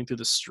stumbling through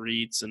the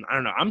streets, and I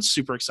don't know. I'm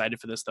super excited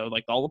for this though.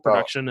 Like all the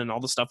production and all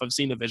the stuff I've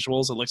seen, the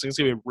visuals, it looks like it's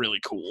gonna be really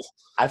cool.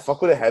 I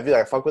fuck with it heavy.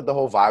 Like I fuck with the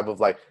whole vibe of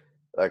like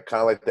kind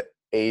of like the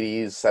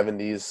 80s,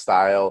 70s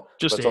style.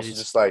 Just but 80s. It's also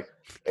just like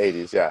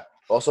 80s, yeah.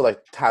 Also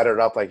like tattered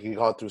up, like you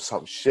gone through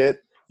some shit.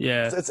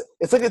 Yeah, it's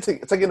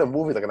like in a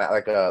movie, like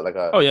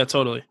a oh yeah,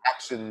 totally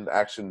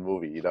action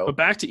movie, you know. But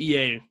back to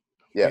EA,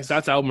 yeah, because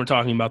that's the album we're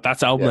talking about. That's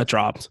the album that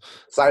dropped.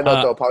 Side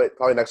note though,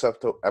 probably next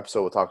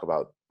episode we'll talk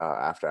about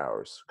After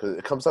Hours because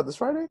it comes out this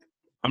Friday.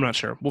 I'm not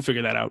sure. We'll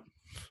figure that out.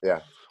 Yeah,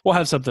 we'll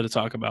have something to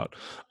talk about.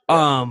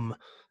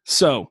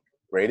 So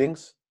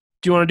ratings.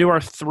 Do you want to do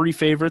our 3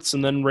 favorites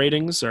and then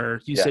ratings,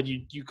 or you said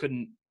you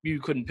couldn't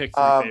pick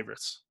 3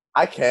 favorites?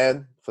 I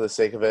can for the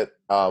sake of it.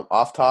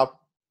 Off top,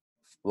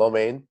 Lo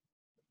Mein.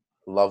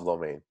 Love Lo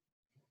Mein.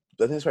 I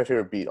think it's my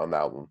favorite beat on the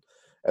album.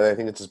 And I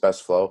think it's his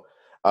best flow.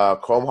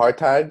 Chrome Heart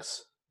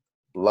Tags.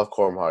 Love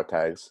Chrome Heart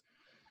Tags.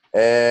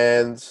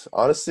 And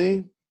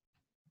honestly,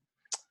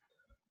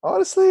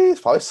 it's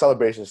probably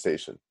Celebration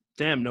Station.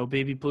 Damn, no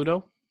Baby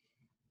Pluto?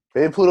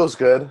 Baby Pluto's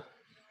good,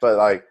 but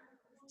like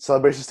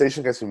Celebration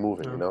Station gets me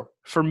moving, you know?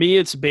 For me,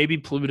 it's Baby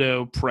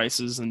Pluto,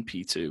 Prices, and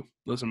P2.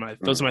 Those are my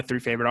 3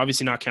 favorite.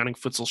 Obviously not counting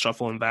Futsal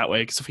Shuffle in That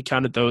Way, because if we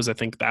counted those, I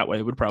think That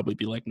Way would probably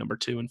be like number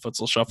 2, and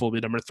Futsal Shuffle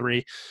would be number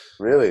 3.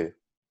 Really?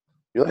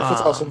 You like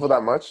Futsal Shuffle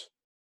that much?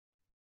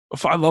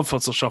 I love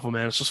Futsal Shuffle,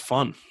 man. It's just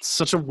fun. It's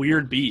such a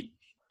weird beat.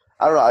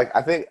 I don't know.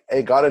 I think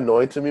it got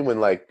annoying to me when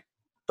like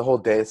the whole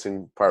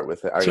dancing part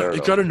with it.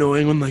 It got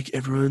annoying when like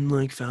everyone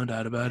like found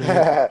out about it.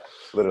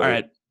 Literally. All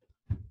right,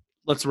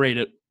 let's rate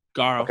it,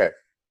 Garo. Okay.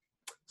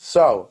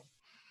 So,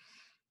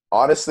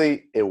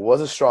 honestly, it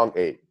was a strong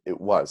 8. It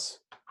was.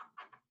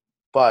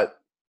 But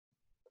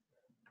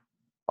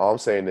all I'm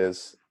saying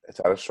is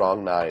it's at a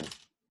strong 9.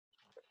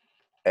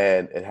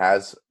 And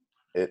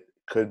it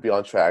could be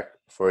on track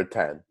for a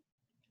 10.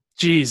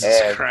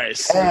 Jesus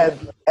Christ.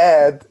 And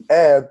as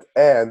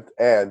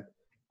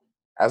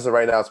of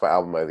right now, it's my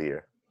album of the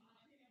year.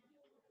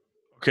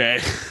 Okay.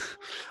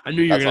 I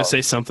knew you were going to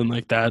say something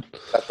like that.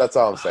 That's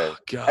all I'm saying.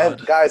 Oh, God.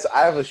 And guys,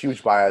 I have a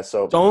huge bias,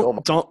 so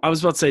don't. I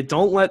was about to say,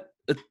 don't let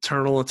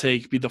Eternal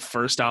Take be the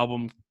first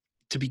album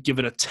to be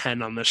given a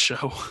 10 on this show.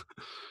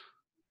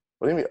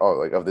 What do you mean? Oh,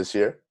 like of this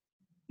year?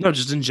 No,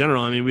 just in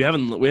general. I mean, we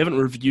haven't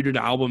reviewed an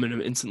album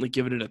and instantly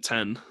given it a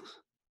 10.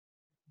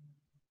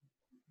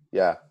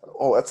 Yeah.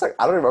 Oh, that's like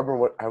I don't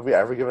remember have we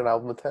ever given an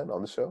album a 10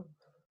 on the show?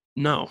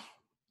 No,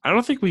 I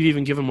don't think we've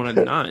even given one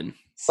a 9.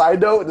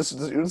 Side note: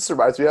 this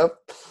reminds me of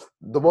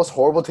the most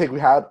horrible take we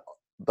had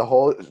the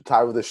whole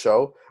time of the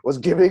show was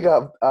giving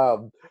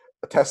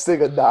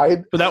testing a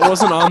 9. But that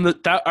wasn't on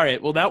all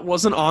right. Well, that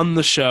wasn't on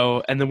the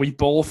show, and then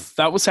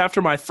that was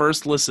after my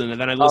first listen, and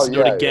then I listened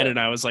to it again, and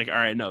I was like, all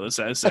right, no, this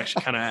is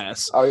actually kind of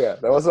ass. Oh yeah,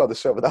 that wasn't on the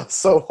show, but that was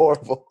so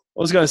horrible. I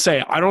was gonna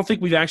say, I don't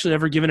think we've actually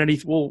ever given any.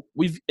 Well,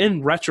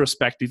 in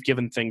retrospect, we've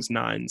given things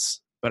 9s,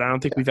 but I don't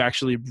think we've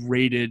actually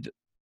rated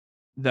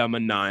them a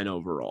 9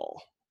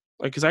 overall.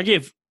 Like, because I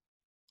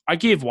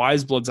gave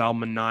Wise Blood's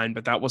album a 9,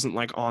 but that wasn't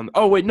like on.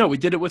 Oh wait, no, we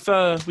did it with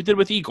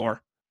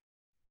Igor.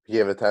 You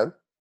gave it a 10?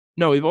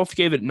 No, we both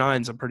gave it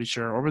 9s. I'm pretty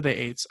sure, or were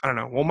they 8s? I don't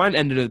know. Well, mine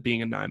ended up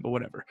being a 9, but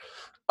whatever.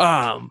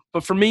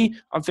 But for me,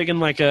 I'm thinking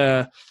like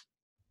a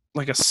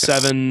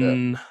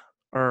 7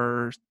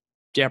 or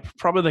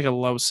probably like a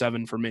low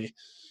 7 for me.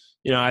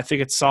 You know, I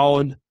think it's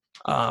solid,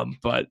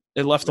 but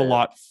it left a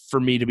lot for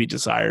me to be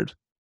desired.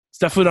 It's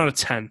definitely not a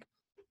 10.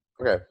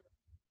 Okay.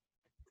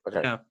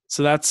 Yeah.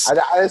 So that's. I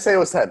didn't say it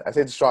was 10. I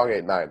said strong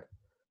 8, 9.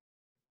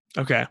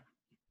 Okay.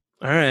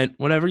 All right.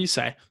 Whatever you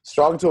say.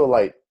 Strong to a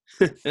light.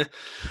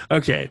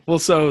 Okay. Well,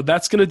 so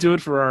that's gonna do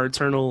it for our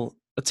Eternal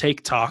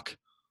Take talk.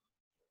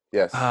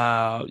 Yes.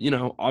 You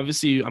know,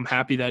 obviously, I'm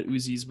happy that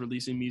Uzi's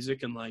releasing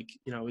music and like,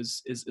 you know,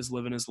 is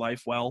living his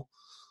life well.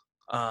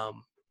 But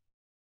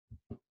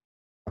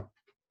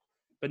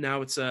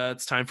now it's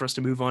time for us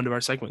to move on to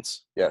our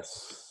segments.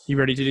 Yes. You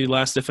ready to do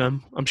Last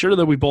FM? I'm sure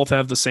that we both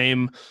have the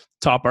same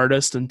top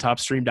artist and top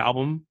streamed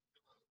album.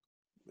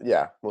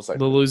 Yeah, most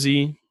likely. Lil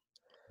Uzi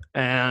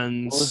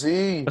and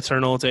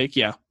Eternal Take.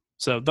 Yeah.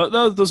 So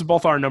those are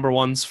both our number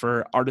ones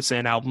for artists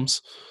and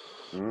albums.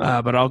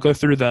 But I'll go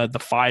through the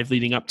 5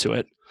 leading up to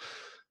it.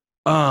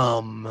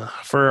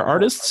 For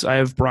artists, I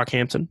have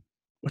Brockhampton,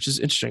 which is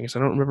interesting because I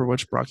don't remember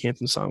which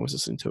Brockhampton song I was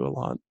listening to a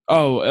lot.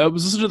 Oh, I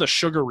was listening to the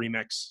Sugar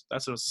remix.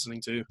 That's what I was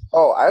listening to.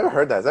 Oh, I haven't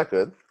heard that. Is that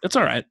good? It's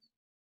all right.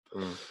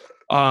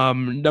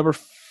 Number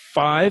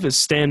 5 is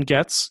Stan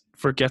Getz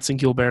for Getz and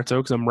Gilberto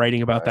because I'm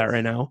writing about that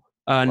right now.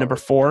 Number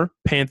 4,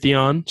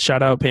 Pantheon.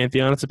 Shout out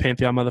Pantheon. It's a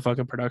Pantheon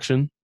motherfucking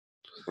production.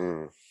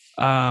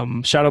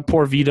 Shout out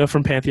Poor Vita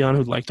from Pantheon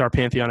who liked our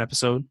Pantheon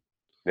episode.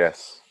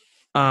 Yes.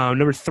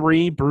 Number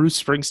 3,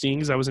 Bruce Springsteen,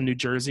 because I was in New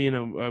Jersey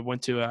and I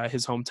went to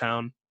his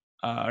hometown,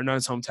 or not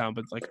his hometown,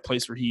 but like a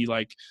place where he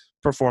like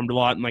performed a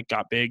lot and like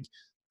got big.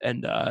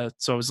 And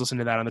so I was listening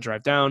to that on the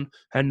drive down.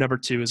 And number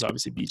 2 is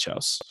obviously Beach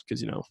House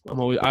because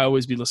I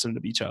always be listening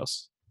to Beach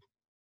House.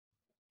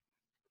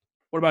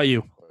 What about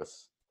you?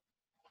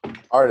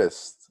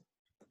 Artist.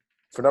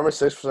 For number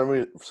 6,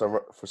 for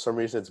some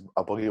reason, it's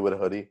A Boogie with a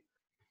Hoodie.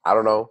 I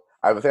don't know.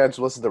 I think I just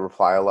listened to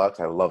Reply a lot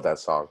because I love that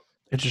song.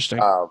 Interesting.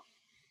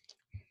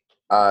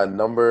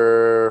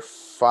 Number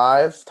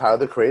 5, Tyler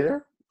the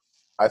Creator.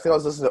 I think I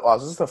was listening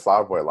to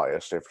Flower Boy a lot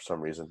yesterday for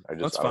some reason.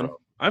 That's fun.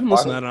 I haven't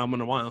listened to that album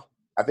in a while.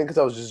 I think because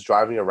I was just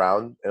driving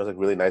around and it was like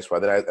really nice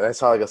weather. And I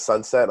saw like a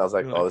sunset and I was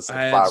like, oh, this is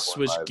I had to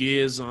switch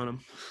gears on him.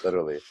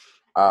 Literally.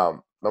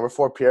 Number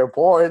 4, Pierre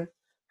Bourne.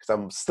 Because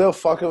I'm still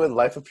fucking with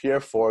Life of Pierre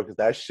 4 because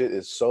that shit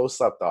is so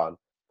slept on.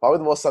 Probably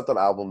the most slept on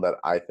album that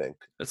I think.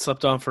 It's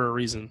slept on for a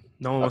reason.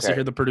 No one wants to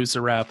hear the producer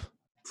rap.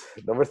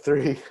 Number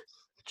 3,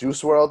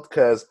 Juice WRLD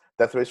because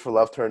Death Race for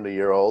Love turned a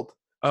year old.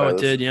 Oh, it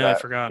did? Yeah, I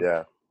forgot.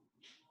 Yeah.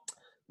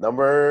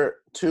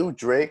 Number 2,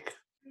 Drake.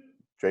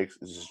 Drake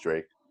is just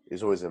Drake.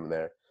 He's always in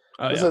there.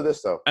 Listen to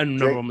this, though. And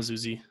number 1 was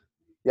Uzi.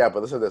 Yeah,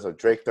 but listen to this. So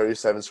Drake,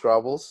 37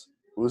 Scrabbles.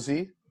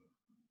 Uzi,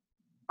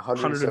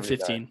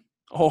 115.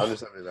 Oh,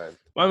 179.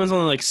 Mine was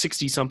only like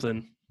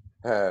 60-something.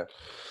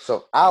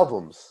 So,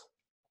 albums.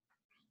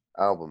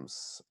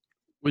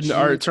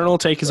 Our Eternal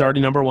Take is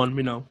already number 1.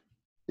 We know.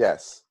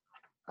 Yes.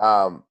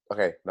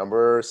 Okay,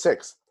 number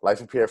 6, Life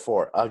of Pierre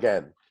 4.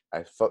 Again,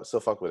 I still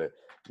fuck with it.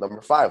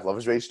 Number 5, Love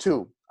is Rage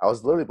 2. I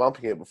was literally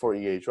bumping it before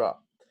EA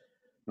dropped.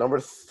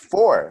 Number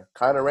 4,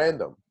 Kind of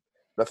Random.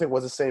 Nothing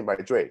Was the Same by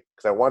Drake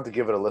because I wanted to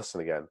give it a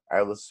listen again. I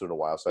haven't listened to it in a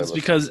while. So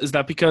is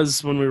that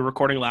because when we were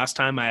recording last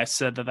time, I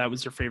said that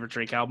was your favorite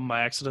Drake album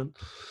by accident?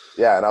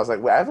 Yeah, and I was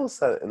like, wait, I haven't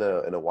listened to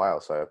it in a while,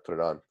 so I put it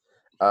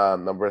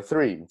on. Number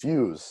 3,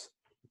 Views.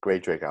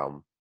 Great Drake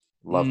album.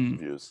 Love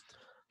Views.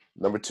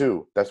 Number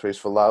 2, Death Race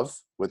for Love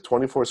with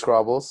 24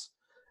 Scrabbles.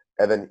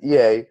 And then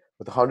EA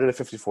with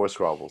 154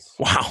 Scrabbles.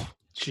 Wow.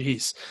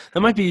 Jeez.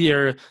 That might be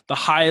the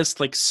highest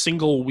like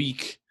single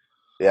week.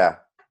 Yeah,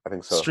 I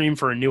think so. Stream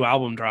for a new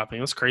album dropping.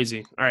 That's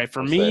crazy. All right,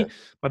 for me,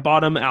 my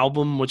bottom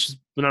album, which is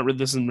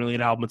this isn't really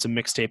an album, it's a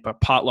mixtape, but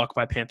Potluck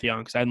by Pantheon,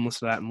 because I hadn't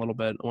listened to that in a little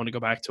bit. I want to go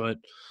back to it.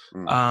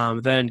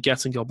 Then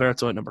Getz and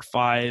Gilberto at number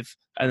 5,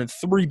 and then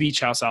 3 Beach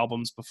House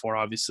albums before,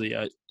 obviously,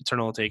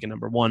 Eternal Take at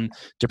number 1,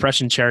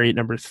 Depression Cherry at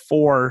number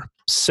 4,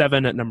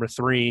 7 at number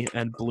 3,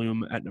 and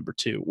Bloom at number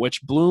 2.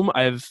 Which Bloom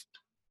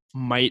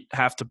might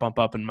have to bump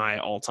up in my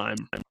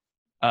all-time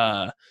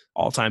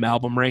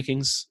album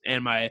rankings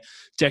and my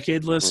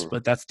decade list,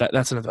 but that's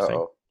another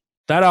thing.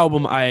 That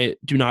album I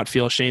do not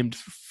feel ashamed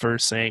for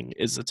saying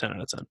is a 10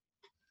 out of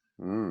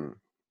 10.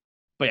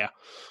 But yeah,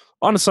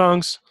 on the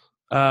songs,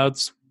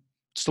 it's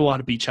just a lot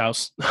of Beach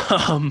House.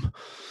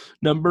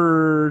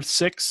 Number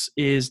 6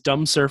 is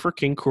Dumb Surfer,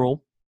 King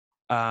Cruel.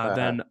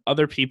 Then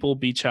Other People,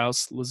 Beach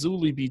House.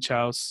 Lazuli, Beach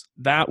House.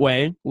 That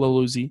Way, Lil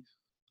Uzi.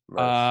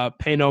 Nice.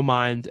 Pay No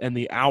Mind, and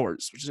The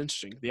Hours, which is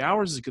interesting. The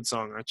Hours is a good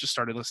song. I just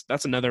started listening.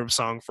 That's another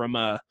song from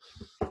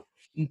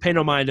Pay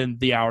No Mind and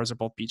The Hours are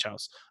both Beach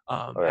House.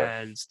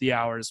 And The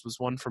Hours was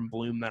one from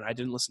Bloom that I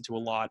didn't listen to a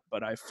lot,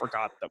 but I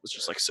forgot that was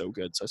just like so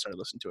good, so I started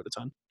listening to it a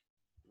ton.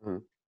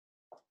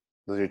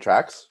 Those are your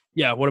tracks?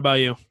 Yeah, what about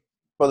you?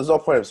 Well, there's no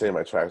point of saying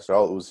my tracks. They're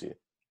all Uzi.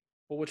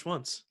 Well, which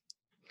ones?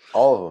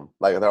 All of them.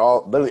 Like, they're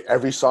all, literally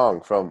every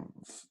song from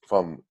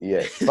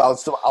EA. But I'll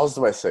listen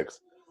to my 6.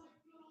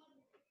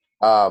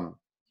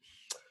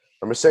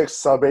 Number 6,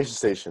 Celebration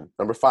Station.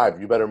 Number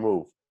 5, You Better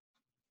Move.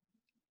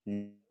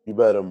 You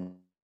better move.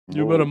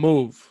 You better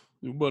move.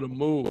 You better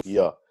move.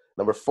 Yeah.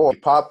 Number 4,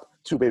 Pop.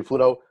 2, Baby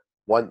Pluto.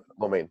 1,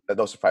 Lil Wayne.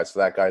 No surprise for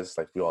that, guys.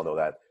 Like, we all know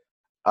that.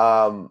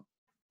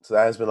 So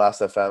that has been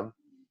Last FM.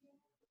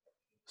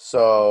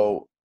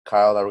 So,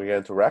 Kyle, now we're getting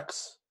into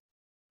Rex.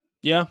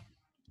 Yeah.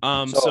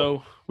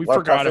 So we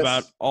forgot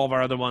about all of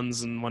our other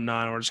ones and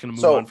whatnot, and we're just going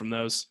to move on from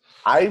those.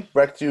 I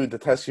wrecked you the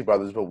Teskey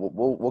Brothers, but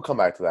we'll come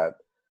back to that.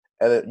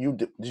 And then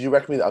did you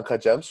recommend the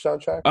Uncut Gems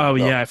soundtrack? Oh,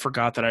 no. Yeah, I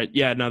forgot that.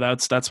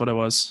 That's what it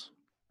was.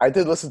 I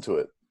did listen to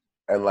it,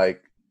 and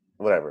like,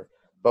 whatever.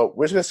 But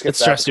we're just going to skip that.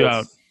 It stressed you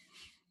out.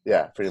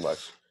 Yeah, pretty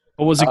much.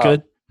 But was it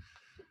good?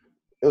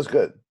 It was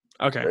good.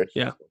 Okay,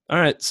 yeah. All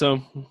right,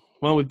 so,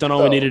 well, we've done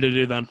all we needed to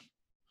do then.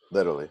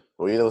 Literally.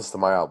 Well, you didn't listen to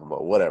my album,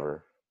 but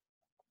whatever.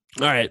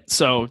 All right,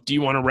 so do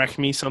you want to wreck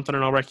me something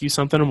and I'll wreck you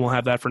something, and we'll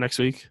have that for next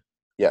week?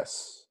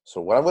 Yes.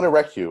 So what I'm going to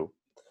wreck you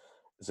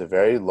is a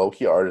very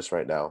low-key artist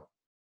right now.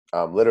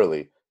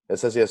 Literally. It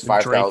says he has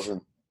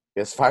 5,000.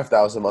 He has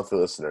 5,000 monthly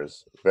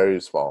listeners. Very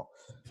small.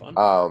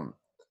 Fun.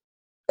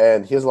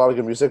 And he has a lot of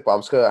good music, but I'm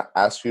just going to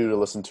ask you to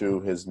listen to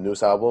his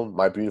newest album,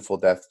 My Beautiful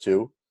Death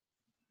 2.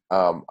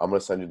 I'm going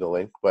to send you the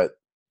link, but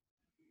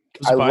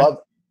I love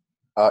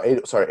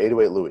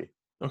 808 Louie.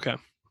 Okay.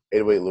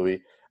 808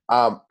 Louis.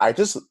 I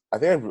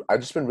think I've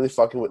just been really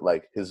fucking with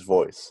like his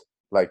voice,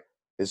 like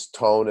his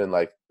tone and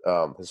like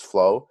his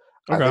flow.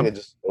 Okay. I think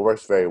it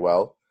works very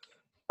well.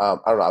 I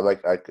don't know.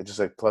 It just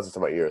like pleasant to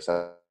my ears.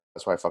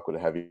 That's why I fuck with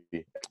it heavy.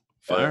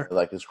 Fire. And,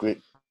 like it's great,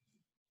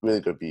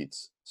 really good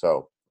beats.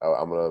 So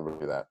I'm gonna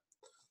review that.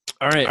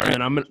 All right,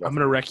 man. I'm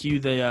gonna rec you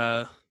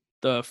the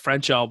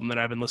French album that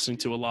I've been listening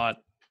to a lot.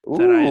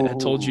 That I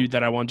told you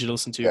that I wanted you to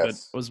listen to, but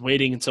was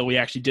waiting until we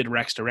actually did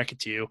Rex to rec it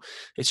to you.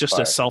 It's just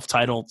a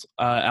self-titled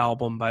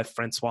album by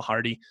Francois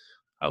Hardy.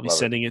 I'll be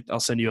sending it. I'll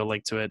send you a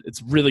link to it.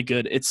 It's really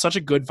good. It's such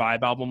a good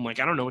vibe album. Like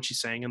I don't know what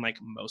she's saying in like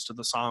most of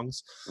the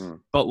songs,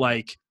 but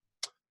like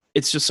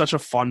it's just such a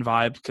fun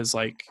vibe because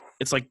like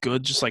it's like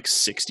good, just like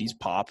 60s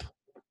pop,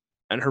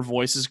 and her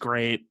voice is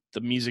great.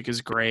 The music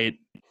is great.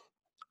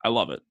 I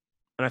love it,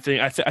 and I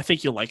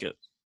think you'll like it.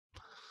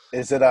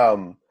 Is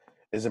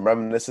it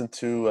reminiscent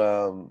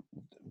to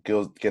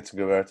Gets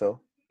Gilberto?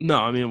 No,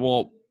 I mean,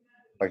 well,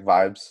 like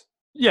vibes.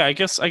 Yeah, I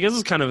guess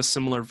it's kind of a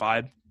similar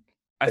vibe.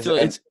 I feel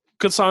it's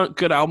good song,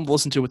 good album to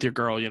listen to with your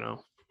girl. You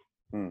know.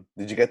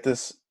 Did you get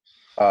this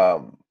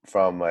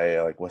from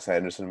a like Wes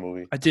Anderson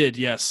movie? I did.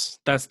 Yes,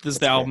 this is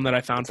the album that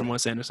I found from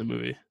Wes Anderson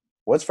movie.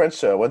 What's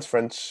French? What's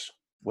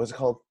it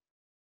called?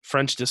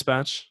 French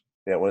Dispatch.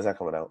 Yeah, when is that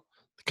coming out?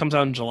 It comes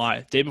out in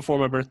July, day before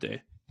my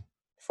birthday.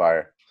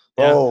 Fire.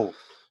 Yeah. Oh,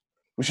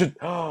 we should.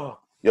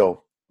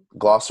 Yo,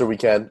 Gloucester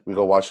weekend. We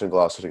go watch it in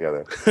Gloucester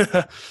together.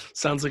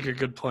 Sounds like a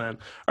good plan.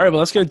 All right, well,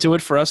 that's gonna do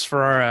it for us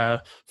for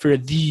our for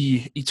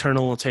the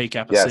Eternal Take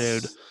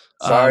episode. Yes.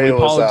 Sorry, it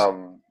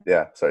was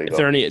yeah. Sorry. If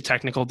there are any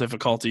technical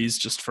difficulties,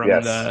 just from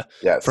this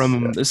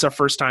is our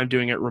first time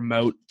doing it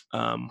remote.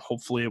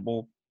 Hopefully, it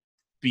will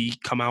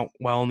come out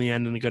well in the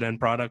end and a good end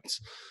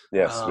product.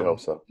 Yes, we hope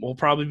so. We'll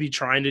probably be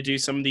trying to do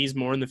some of these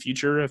more in the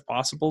future if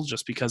possible,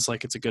 just because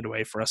like it's a good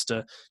way for us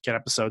to get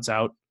episodes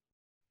out.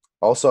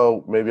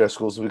 Also, maybe our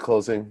schools will be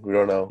closing. We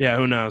don't know. Yeah,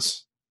 who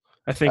knows?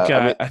 I think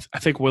I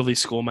think Willie's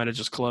school might have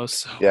just closed.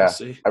 So yeah, we'll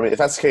see. I mean, if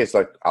that's the case,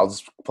 like I'll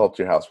just pull up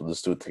to your house. We'll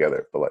just do it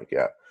together. But like,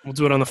 yeah, we'll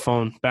do it on the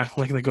phone, back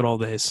like the good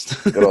old days.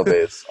 Good old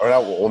days. All right,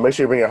 we'll make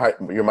sure you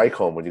bring your mic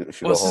home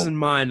if you go home. This isn't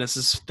mine. This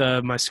is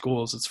my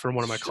school's. It's from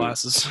one of my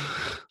classes.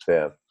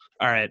 Damn.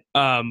 All right.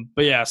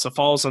 But yeah, so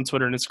follow us on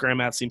Twitter and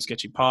Instagram at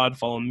SeemSketchyPod.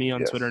 Follow me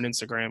on Twitter and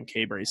Instagram,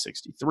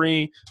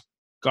 KBray63.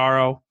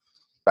 Garo.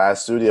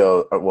 Baz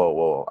Studio.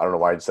 Whoa. I don't know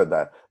why you said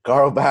that.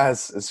 Garo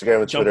Baz,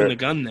 Instagram and Twitter. Jumping the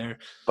gun there.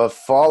 But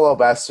follow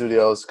Baz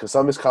Studios because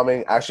something is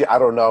coming. Actually, I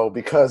don't know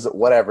because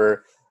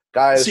whatever.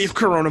 Guys. See if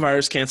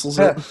coronavirus cancels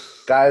it.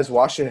 Guys,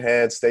 wash your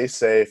hands. Stay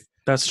safe.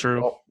 That's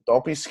true.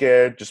 Don't be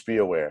scared. Just be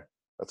aware.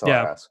 That's all I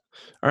ask.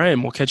 All right.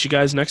 And we'll catch you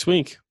guys next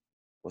week.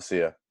 We'll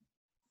see ya.